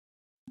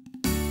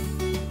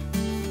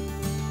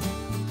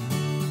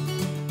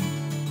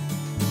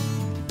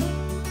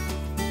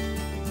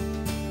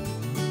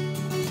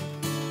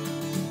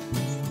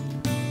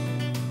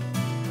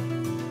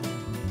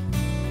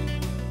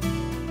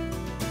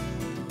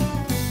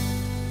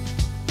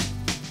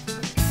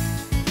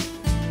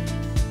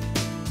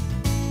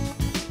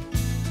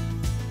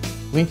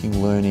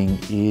Linking Learning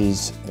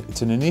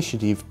it's an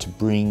initiative to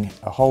bring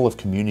a whole of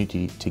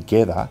community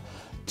together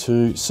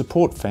to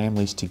support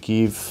families to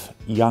give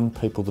young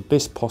people the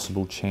best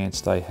possible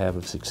chance they have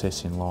of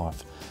success in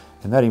life.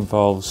 And that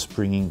involves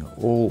bringing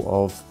all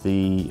of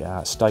the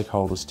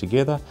stakeholders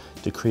together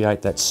to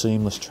create that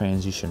seamless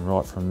transition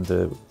right from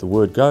the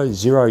word go,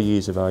 0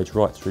 years of age,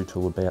 right through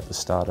till about the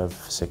start of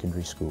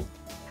secondary school.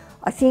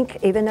 I think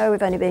even though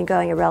we've only been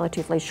going a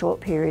relatively short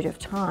period of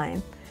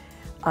time,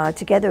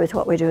 together with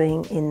what we're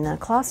doing in the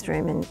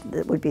classroom, and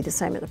that would be the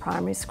same at the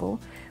primary school,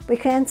 we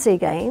can see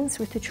gains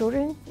with the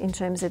children in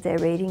terms of their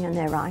reading and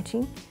their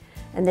writing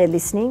and their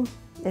listening,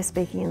 their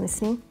speaking and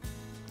listening,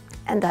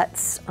 and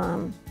that's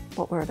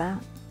what we're about.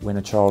 When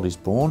a child is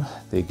born,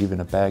 they're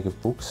given a bag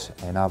of books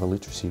and other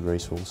literacy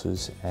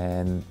resources,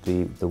 and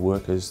the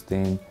workers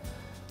then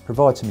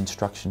provide some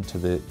instruction to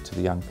the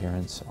young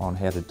parents on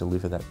how to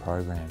deliver that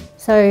program.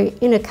 So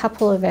in a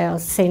couple of our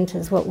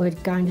centres, what we're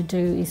going to do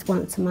is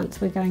once a month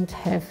we're going to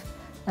have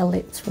a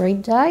Let's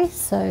Read Day.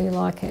 So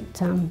like at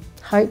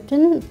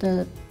Hopeton,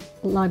 the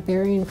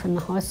librarian from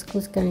the high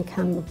school is going to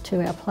come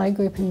to our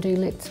playgroup and do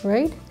Let's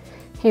Read.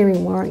 Here in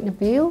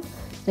Warracknabeal,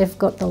 they've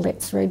got the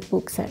Let's Read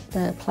books at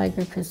the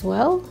playgroup as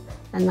well,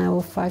 and they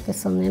will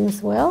focus on them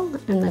as well,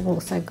 and they've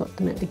also got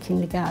them at the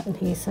kindergarten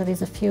here. So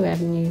there's a few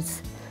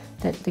avenues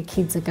that the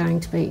kids are going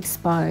to be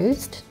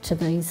exposed to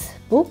these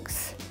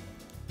books.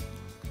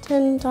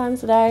 10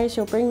 times a day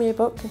she'll bring me a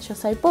book and she'll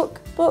say,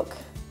 book, book.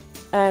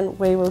 And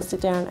we will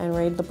sit down and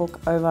read the book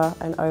over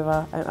and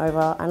over and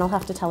over, and I'll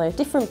have to tell her a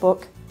different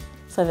book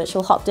so that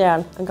she'll hop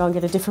down and go and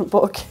get a different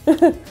book.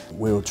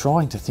 We were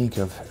trying to think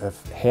of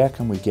how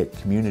can we get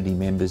community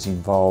members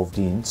involved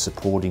in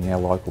supporting our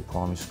local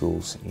primary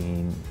schools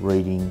in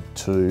reading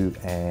to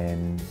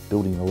and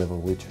building the level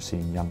of literacy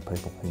in young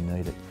people who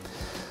need it.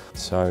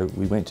 So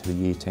we went to the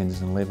Year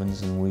 10s and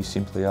 11s and we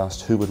simply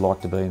asked who would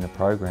like to be in a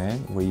program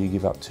where you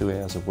give up 2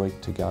 hours a week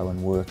to go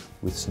and work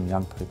with some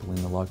young people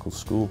in the local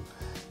school.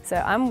 So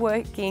I'm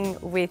working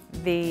with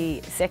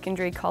the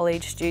secondary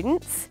college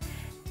students,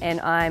 and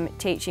I'm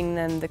teaching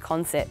them the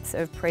concepts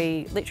of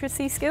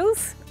pre-literacy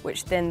skills,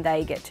 which then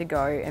they get to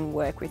go and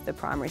work with the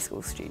primary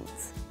school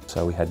students.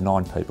 So we had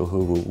 9 people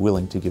who were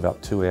willing to give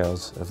up 2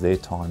 hours of their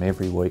time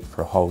every week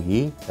for a whole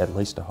year, at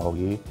least a whole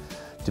year,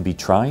 to be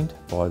trained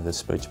by the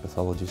speech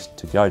pathologist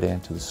to go down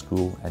to the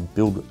school and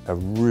build a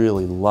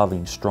really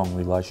loving, strong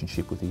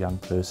relationship with a young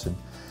person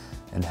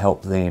and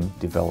help them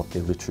develop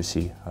their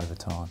literacy over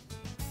time.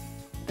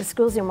 The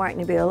schools in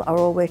Warracknabeal are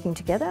all working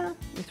together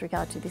with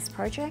regard to this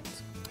project.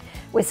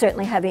 We're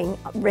certainly having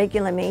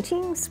regular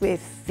meetings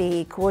with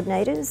the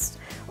coordinators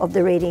of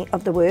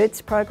the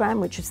Words program,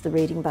 which is the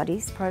Reading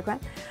Buddies program,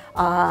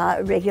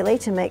 regularly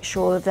to make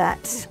sure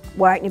that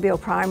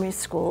Warracknabeal Primary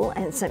School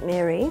and St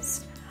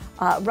Mary's,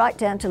 right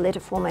down to letter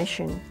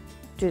formation.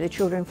 Do the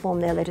children form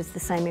their letters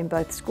the same in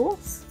both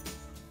schools?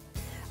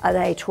 Are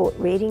they taught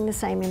reading the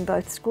same in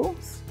both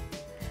schools?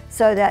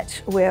 So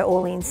that we're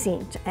all in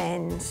sync,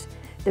 and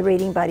the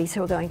reading buddies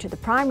who are going to the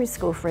primary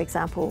school, for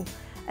example,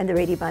 and the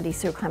reading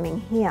buddies who are coming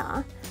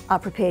here are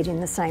prepared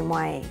in the same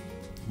way.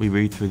 We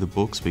read through the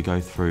books, we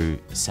go through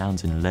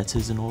sounds and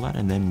letters and all that,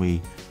 and then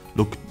we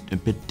look a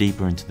bit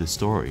deeper into the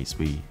stories.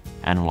 We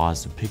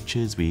analyse the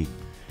pictures, we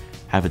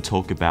have a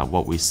talk about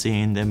what we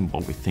see in them,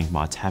 what we think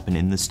might happen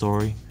in the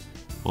story.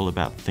 All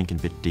about thinking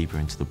a bit deeper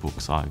into the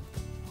books I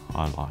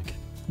like.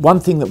 One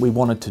thing that we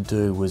wanted to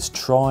do was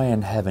try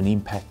and have an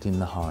impact in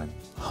the home.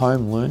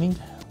 Home learning,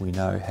 we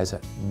know, has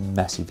a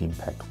massive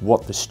impact.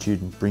 What the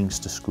student brings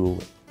to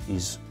school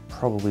is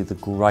probably the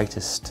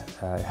greatest,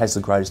 has the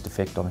greatest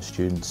effect on a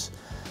student's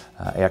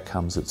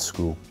outcomes at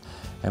school.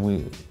 And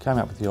we came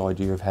up with the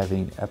idea of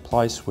having a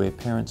place where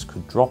parents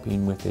could drop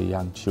in with their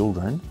young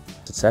children.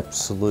 It's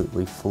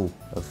absolutely full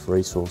of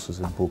resources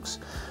and books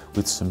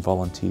with some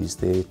volunteers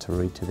there to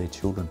read to their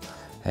children.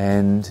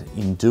 And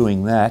in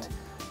doing that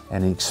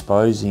and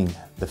exposing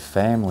the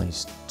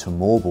families to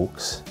more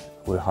books,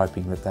 we're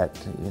hoping that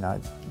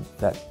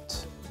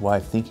way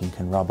of thinking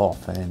can rub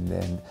off,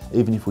 and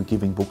even if we're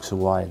giving books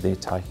away, they're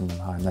taking them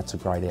home. That's a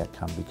great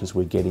outcome because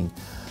we're getting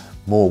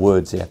more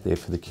words out there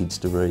for the kids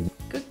to read.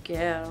 Good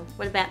girl.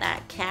 What about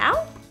that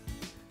cow?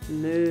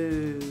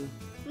 Moo.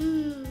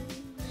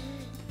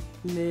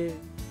 Moo.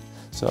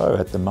 So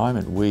at the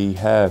moment we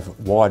have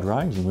wide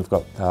ranging. We've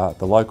got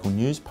the local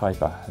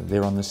newspaper,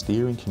 they're on the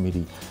steering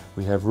committee.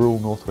 We have Rural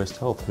North West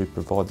Health who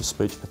provide the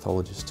speech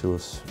pathologist to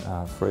us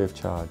free of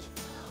charge.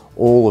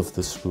 All of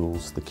the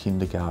schools, the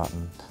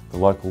kindergarten, the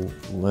local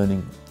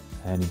learning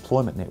and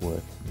employment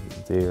network,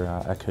 they're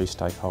a key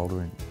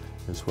stakeholder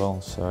as well.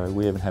 So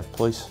we even have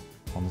police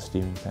on the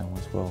steering panel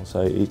as well.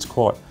 So it's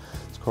quite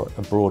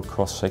a broad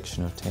cross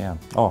section of town.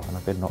 Oh, and I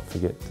better not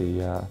forget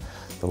the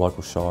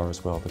local shire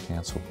as well, the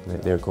council.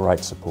 They're a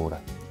great supporter.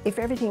 If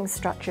everything's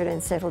structured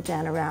and settled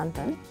down around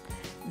them,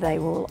 they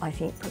will, I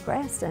think,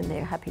 progress, and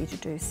they're happy to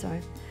do so.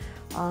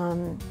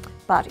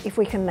 But if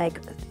we can make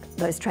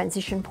those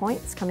transition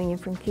points coming in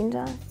from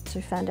kinder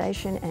to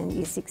foundation and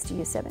year 6 to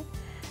year 7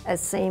 as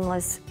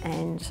seamless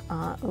and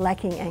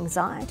lacking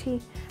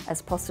anxiety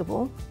as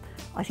possible,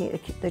 I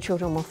think the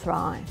children will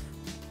thrive.